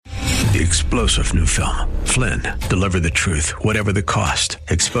The explosive new film, Flynn, deliver the truth, whatever the cost,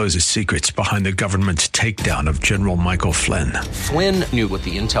 exposes secrets behind the government's takedown of General Michael Flynn. Flynn knew what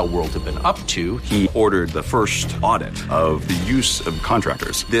the intel world had been up to. He ordered the first audit of the use of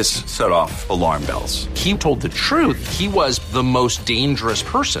contractors. This set off alarm bells. He told the truth. He was the most dangerous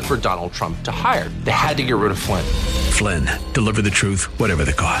person for Donald Trump to hire. They had to get rid of Flynn. Flynn, deliver the truth, whatever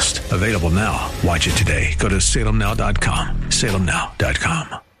the cost. Available now. Watch it today. Go to salemnow.com.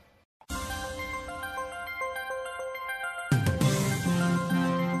 salemnow.com.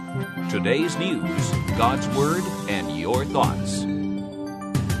 Today's news, God's Word, and your thoughts.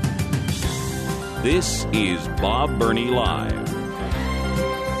 This is Bob Burney Live.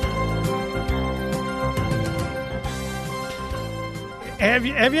 Have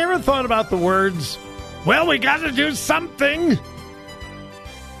you ever thought about the words, well, we got to do something?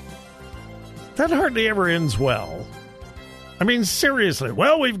 That hardly ever ends well. I mean, seriously,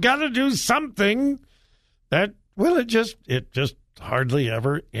 well, we've got to do something. It just hardly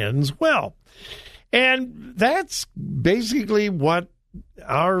ever ends well. And that's basically what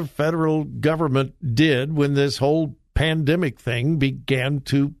our federal government did when this whole pandemic thing began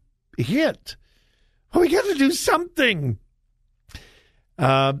to hit. Well, we got to do something.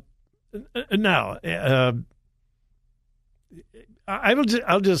 I'll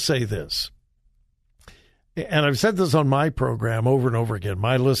just say this, and I've said this on my program over and over again.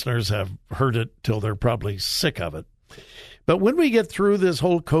 My listeners have heard it till they're probably sick of it. But when we get through this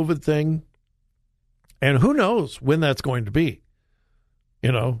whole COVID thing, and who knows when that's going to be,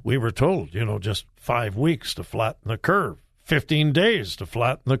 we were told, just 5 weeks to flatten the curve, 15 days to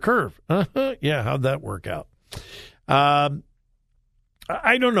flatten the curve. Yeah, how'd that work out? I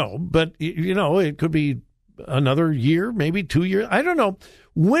don't know, but, it could be another year, maybe 2 years. I don't know.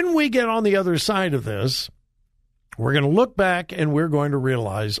 When we get on the other side of this, we're going to look back and we're going to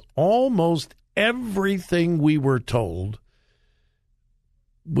realize almost everything we were told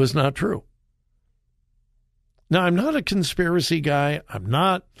was not true. Now, I'm not a conspiracy guy. I'm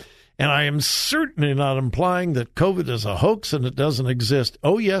not. And I am certainly not implying that COVID is a hoax and it doesn't exist.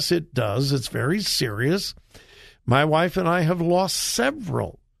 Oh, yes, it does. It's very serious. My wife and I have lost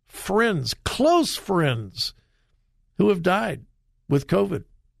several friends, close friends, who have died with COVID.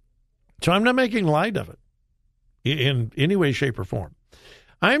 So I'm not making light of it in any way, shape, or form.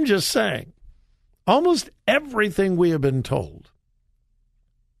 I'm just saying almost everything we have been told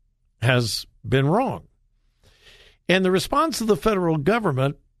has been wrong. And the response of the federal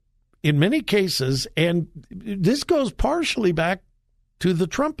government, in many cases, and this goes partially back to the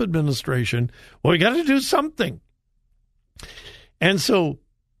Trump administration, well, we got to do something. And so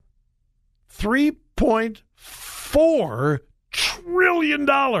 $3.4 trillion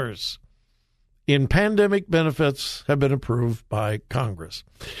in pandemic benefits have been approved by Congress.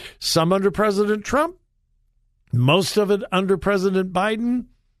 Some under President Trump, most of it under President Biden,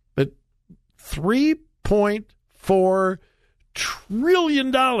 but $3.4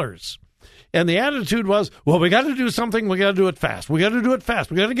 trillion. And the attitude was, well, we got to do something. We got to do it fast. We got to do it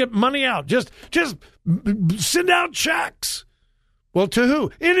fast. We got to get money out. Just send out checks. Well, to who?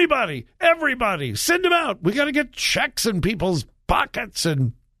 Anybody, everybody, send them out. We got to get checks in people's pockets.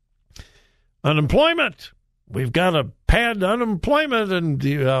 And unemployment, we've got to pad unemployment, and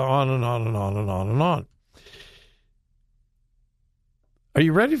on and on and on and on and on. Are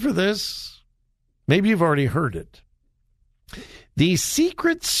you ready for this? Maybe you've already heard it. The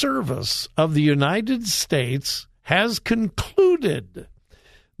Secret Service of the United States has concluded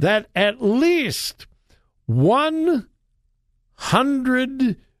that at least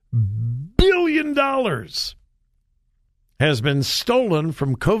 $100 billion has been stolen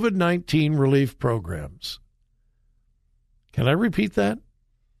from COVID-19 relief programs. Can I repeat that?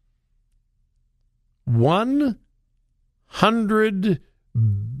 $100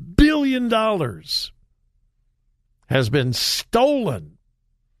 billion has been stolen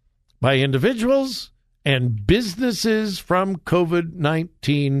by individuals and businesses from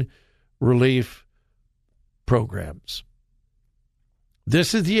COVID-19 relief programs.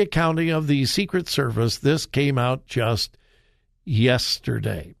 This is the accounting of the Secret Service. This came out just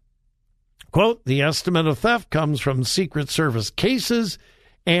yesterday. Quote, the estimate of theft comes from Secret Service cases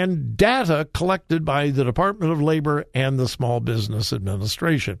and data collected by the Department of Labor and the Small Business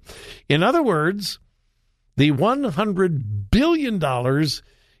Administration. In other words, the $100 billion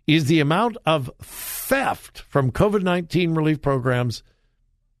is the amount of theft from COVID-19 relief programs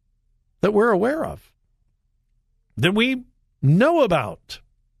that we're aware of, that we know about.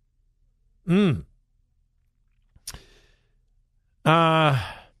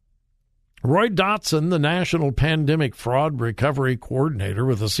 Roy Dotson, the National Pandemic Fraud Recovery Coordinator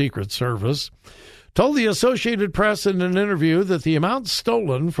with the Secret Service, told the Associated Press in an interview that the amount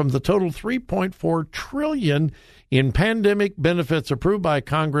stolen from the total $3.4 trillion in pandemic benefits approved by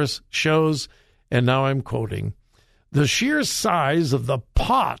Congress shows, and now I'm quoting, the sheer size of the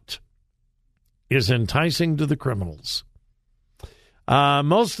pot is enticing to the criminals.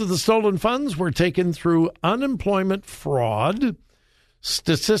 Most of the stolen funds were taken through unemployment fraud.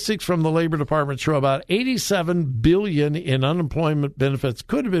 Statistics from the Labor Department show about $87 billion in unemployment benefits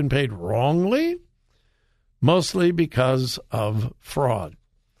could have been paid wrongly, mostly because of fraud.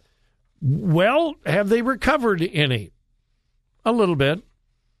 Well, have they recovered any? A little bit.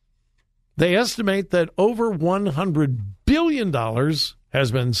 They estimate that over $100 billion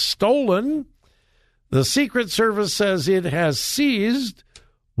has been stolen. The Secret Service says it has seized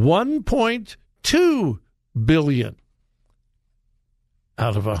 $1.2 billion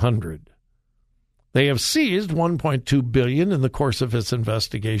out of 100. They have seized $1.2 billion in the course of its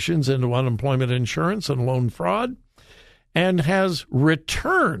investigations into unemployment insurance and loan fraud, and has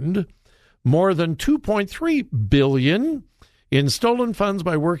returned more than $2.3 billion in stolen funds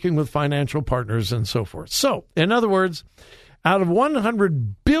by working with financial partners and so forth. So, in other words, out of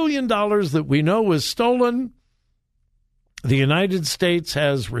 $100 billion that we know was stolen, the United States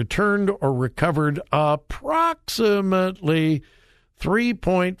has returned or recovered approximately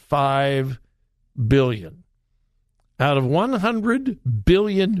 $3.5 billion. Out of $100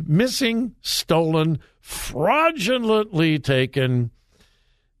 billion missing, stolen, fraudulently taken,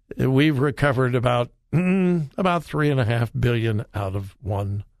 we've recovered about $3.5 billion out of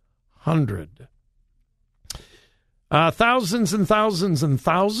 100. Thousands and thousands and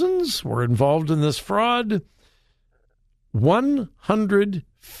thousands were involved in this fraud.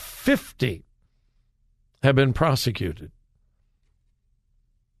 150 have been prosecuted.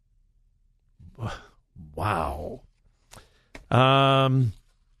 Wow. But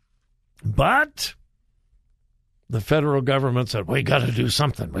the federal government said, we got to do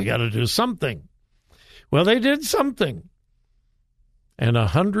something. We got to do something. Well, they did something. And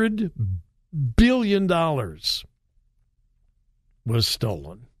 $100 billion was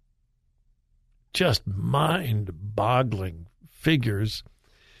stolen. Just mind-boggling figures.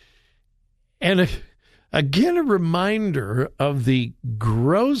 And again, a reminder of the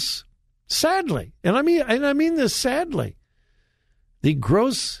gross, sadly, and I mean this sadly, the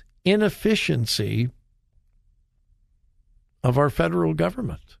gross inefficiency of our federal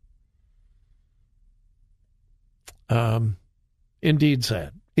government. Indeed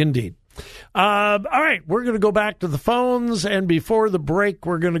sad. Indeed. All right, we're going to go back to the phones, and before the break,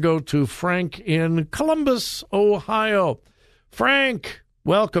 we're going to go to Frank in Columbus, Ohio. Frank,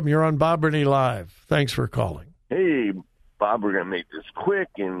 welcome. You're on Bob Burney Live. Thanks for calling. Hey, Bob, we're going to make this quick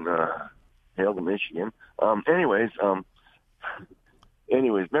in Hail to Michigan. Anyways,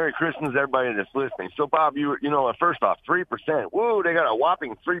 Merry Christmas, everybody that's listening. So, Bob, first off, 3%. Whoa, they got a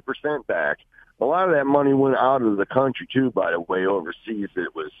whopping 3% back. A lot of that money went out of the country too. By the way, overseas,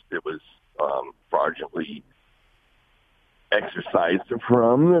 it was fraudulently exercised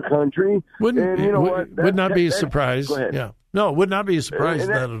from the country. Would not be surprised. Go ahead. Yeah, no, would not be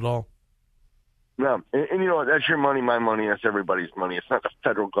surprised at that at all. No, and you know what? That's your money, my money. That's everybody's money. It's not the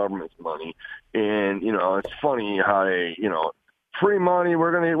federal government's money. And it's funny how they, free money.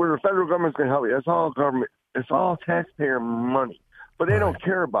 Where the federal government's going to help you. It's all government. It's all taxpayer money. But they don't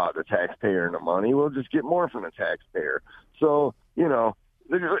care about the taxpayer and the money. We'll just get more from the taxpayer. So, the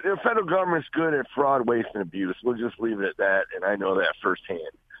federal government's good at fraud, waste, and abuse. We'll just leave it at that, and I know that firsthand.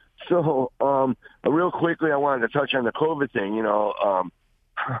 So, real quickly, I wanted to touch on the COVID thing.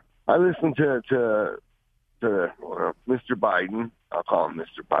 I listened to Mr. Biden. I'll call him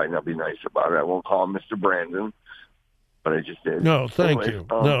Mr. Biden. I'll be nice about it. I won't call him Mr. Brandon. But I just did. No, thank you.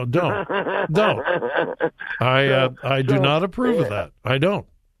 No, don't. I do not approve of that. I don't.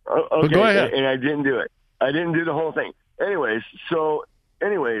 Okay, but go ahead. And I didn't do it. I didn't do the whole thing. I listened to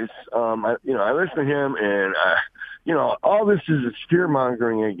him, and all this is fear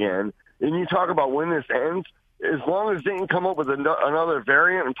mongering again. And you talk about when this ends. As long as they can come up with another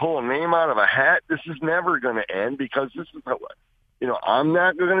variant and pull a name out of a hat, this is never going to end, because this is I'm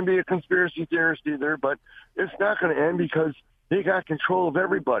not going to be a conspiracy theorist either, but it's not going to end because they got control of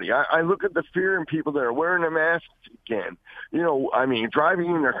everybody. I look at the fear in people that are wearing their masks again.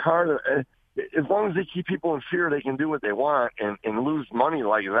 Driving in their car. As long as they keep people in fear, they can do what they want and lose money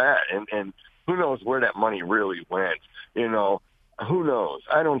like that. And who knows where that money really went? Who knows?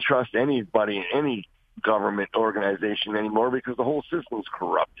 I don't trust anybody in any government organization anymore because the whole system's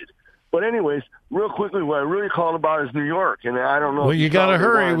corrupted. But anyways, real quickly, what I really called about is New York, and I don't know. Well, you got to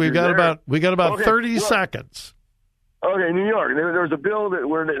hurry. We got about Okay, 30 seconds. Okay, New York. There's a bill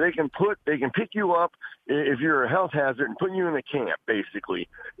where they can pick you up if you're a health hazard and put you in a camp, basically,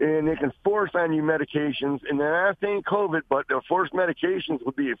 and they can force on you medications. And they're not saying COVID, but the forced medications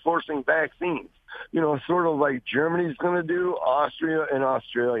would be forcing vaccines. Sort of like Germany's going to do, Austria and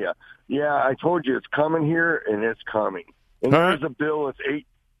Australia. Yeah, I told you it's coming here, and it's coming. And there's a bill that's 8.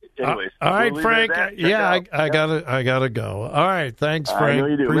 Anyways, all right, Frank. I gotta go. All right, thanks, Frank. I know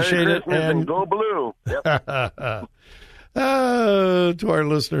you do. Appreciate Merry it. Christmas And go blue. Yep. To our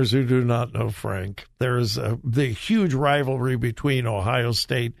listeners who do not know Frank, there is the huge rivalry between Ohio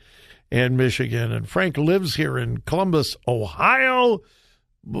State and Michigan, and Frank lives here in Columbus, Ohio,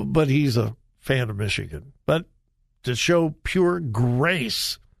 but he's a fan of Michigan. But to show pure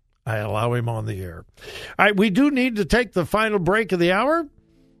grace, I allow him on the air. All right, we do need to take the final break of the hour,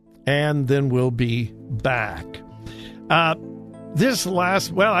 and then we'll be back. I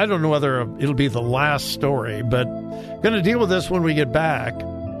don't know whether it'll be the last story, but going to deal with this when we get back.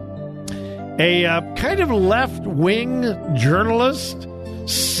 A kind of left-wing journalist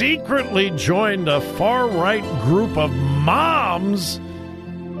secretly joined a far-right group of moms,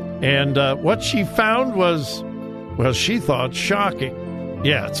 and what she found was, well, she thought shocking.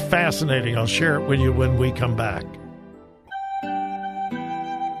 Yeah, it's fascinating. I'll share it with you when we come back.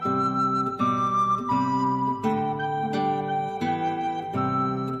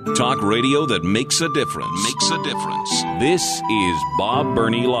 Talk radio that makes a difference. This is Bob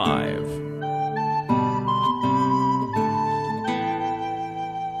Burney Live.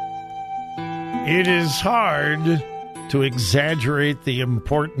 It is hard to exaggerate the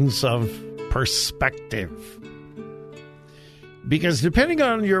importance of perspective. Because depending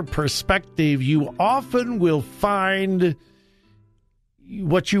on your perspective, you often will find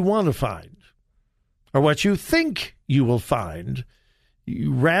what you want to find, or what you think you will find,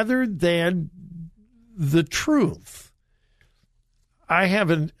 rather than the truth. I have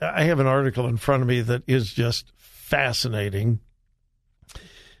an article in front of me that is just fascinating.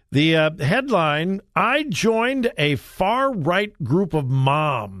 The headline, I joined a far-right group of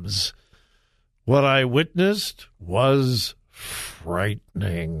moms. What I witnessed was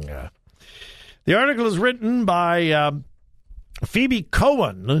frightening. The article is written by Phoebe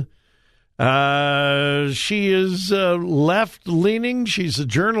Cohen. She is left-leaning. She's a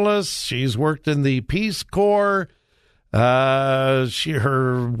journalist. She's worked in the Peace Corps.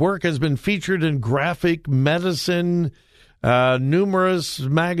 Her work has been featured in Graphic Medicine, numerous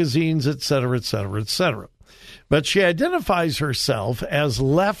magazines, et cetera, et cetera, et cetera. But she identifies herself as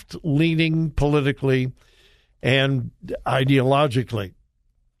left-leaning politically and ideologically.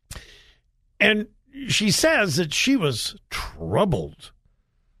 And she says that she was troubled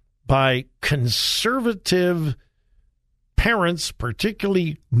by conservative parents,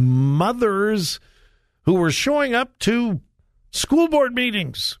 particularly mothers, who were showing up to school board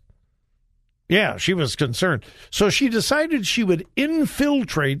meetings. Yeah, she was concerned. So she decided she would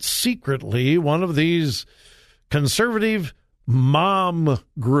infiltrate secretly one of these conservative mom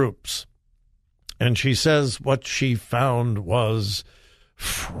groups. And she says what she found was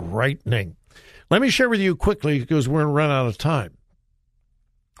frightening. Let me share with you quickly, because we're going to run out of time,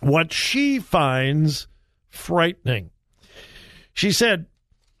 what she finds frightening. She said,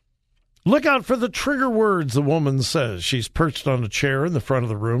 look out for the trigger words, the woman says. She's perched on a chair in the front of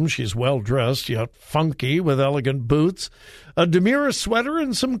the room. She's well-dressed, yet funky, with elegant boots, a demure sweater,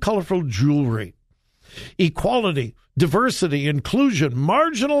 and some colorful jewelry. Equality, diversity, inclusion,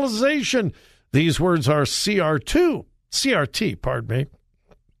 marginalization. These words are CRT, pardon me.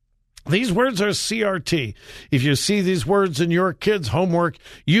 These words are CRT. If you see these words in your kids' homework,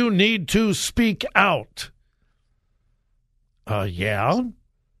 you need to speak out. Yeah,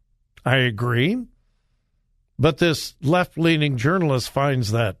 I agree. But this left-leaning journalist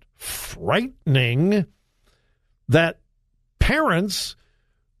finds that frightening, that parents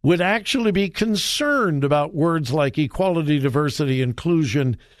would actually be concerned about words like equality, diversity,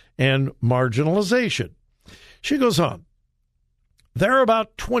 inclusion, and marginalization. She goes on. There are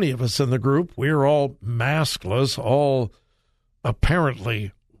about 20 of us in the group. We're all maskless, all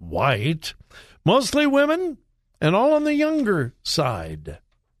apparently white, mostly women, and all on the younger side.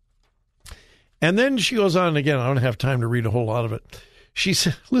 And then she goes on again. I don't have time to read a whole lot of it. She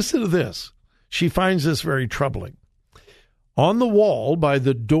said, listen to this. She finds this very troubling. On the wall by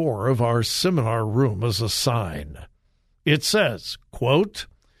the door of our seminar room is a sign. It says, quote,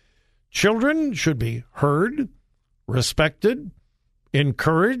 children should be heard, respected,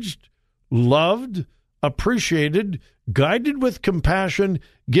 encouraged, loved, appreciated, guided with compassion,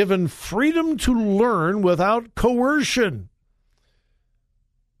 given freedom to learn without coercion.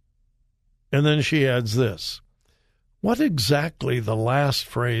 And then she adds this. What exactly the last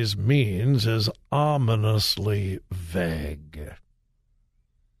phrase means is ominously vague.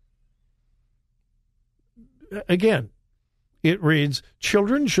 Again, it reads,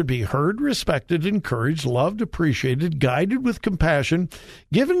 children should be heard, respected, encouraged, loved, appreciated, guided with compassion,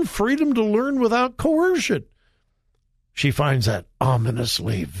 given freedom to learn without coercion. She finds that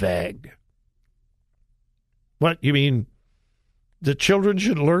ominously vague. What, you mean the children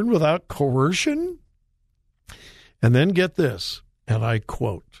should learn without coercion? And then get this, and I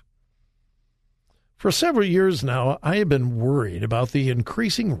quote, for several years now, I have been worried about the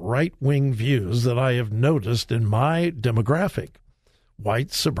increasing right-wing views that I have noticed in my demographic,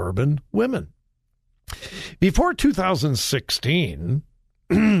 white suburban women. Before 2016,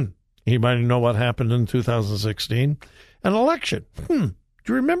 anybody know what happened in 2016? An election. Do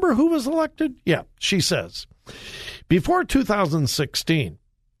you remember who was elected? Yeah, she says. Before 2016,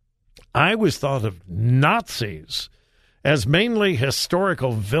 I was thought of Nazis as mainly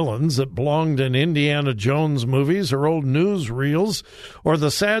historical villains that belonged in Indiana Jones movies or old newsreels or the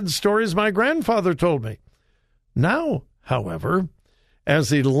sad stories my grandfather told me. Now, however, as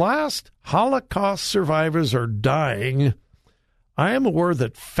the last Holocaust survivors are dying, I am aware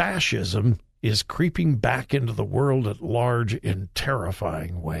that fascism is creeping back into the world at large in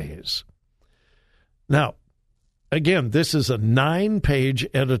terrifying ways. Now, again, this is a 9-page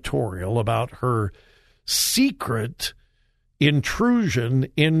editorial about her secret intrusion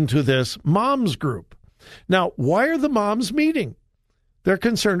into this moms group. Now, why are the moms meeting? They're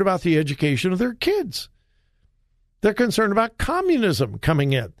concerned about the education of their kids. They're concerned about communism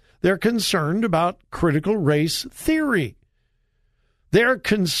coming in. They're concerned about critical race theory. They're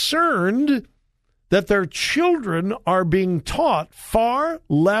concerned that their children are being taught far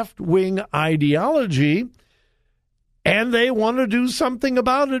left-wing ideology, and they want to do something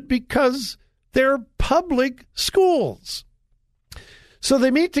about it because they're public schools. So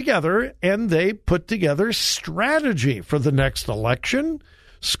they meet together and they put together strategy for the next election.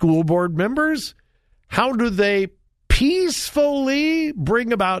 School board members, how do they peacefully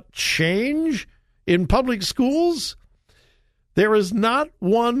bring about change in public schools? There is not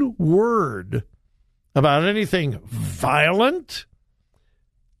one word about anything violent,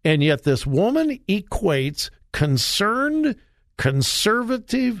 and yet this woman equates concerned,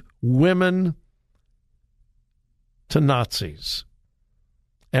 conservative women to Nazis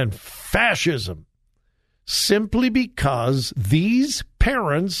and fascism simply because these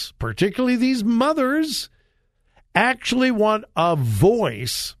parents, particularly these mothers, actually want a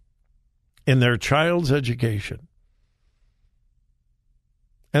voice in their child's education.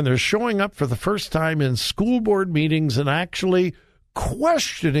 And they're showing up for the first time in school board meetings and actually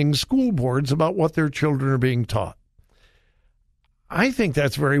questioning school boards about what their children are being taught. I think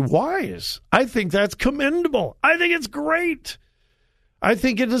that's very wise. I think that's commendable. I think it's great. I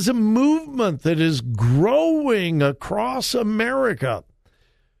think it is a movement that is growing across America.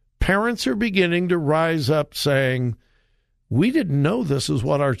 Parents are beginning to rise up saying, we didn't know this is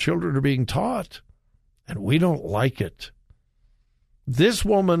what our children are being taught, and we don't like it. This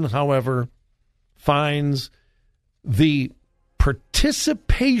woman, however, finds the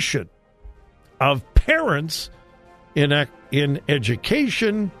participation of parents in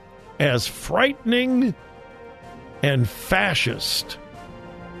education as frightening and fascist.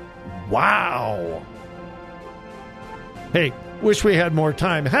 Wow. Hey, wish we had more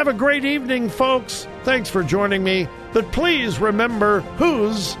time. Have a great evening, folks. Thanks for joining me. But please remember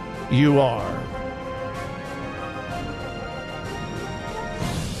whose you are.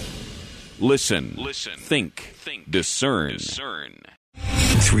 Listen. Think. Discern.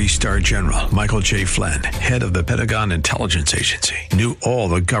 3-star General Michael J. Flynn, head of the Pentagon Intelligence Agency, knew all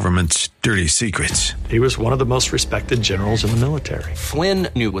the government's dirty secrets. He was one of the most respected generals in the military. Flynn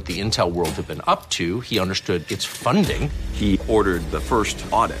knew what the intel world had been up to. He understood its funding. He ordered the first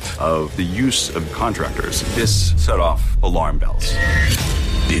audit of the use of contractors. This set off alarm bells.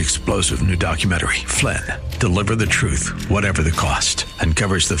 The explosive new documentary, Flynn, Deliver the Truth, Whatever the Cost,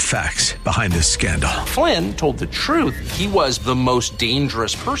 uncovers the facts behind this scandal. Flynn told the truth. He was the most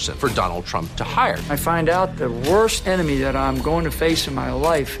dangerous person for Donald Trump to hire. I find out the worst enemy that I'm going to face in my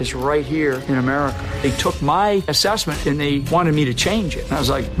life is right here in America. They took my assessment and they wanted me to change it. And I was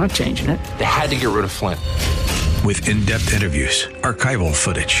like, I'm not changing it. They had to get rid of Flynn. With in-depth interviews, archival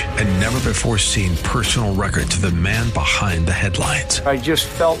footage, and never-before-seen personal records of the man behind the headlines. I just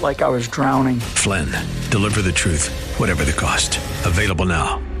felt like I was drowning. Flynn, deliver the truth, whatever the cost. Available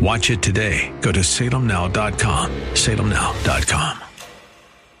now. Watch it today. Go to salemnow.com. salemnow.com.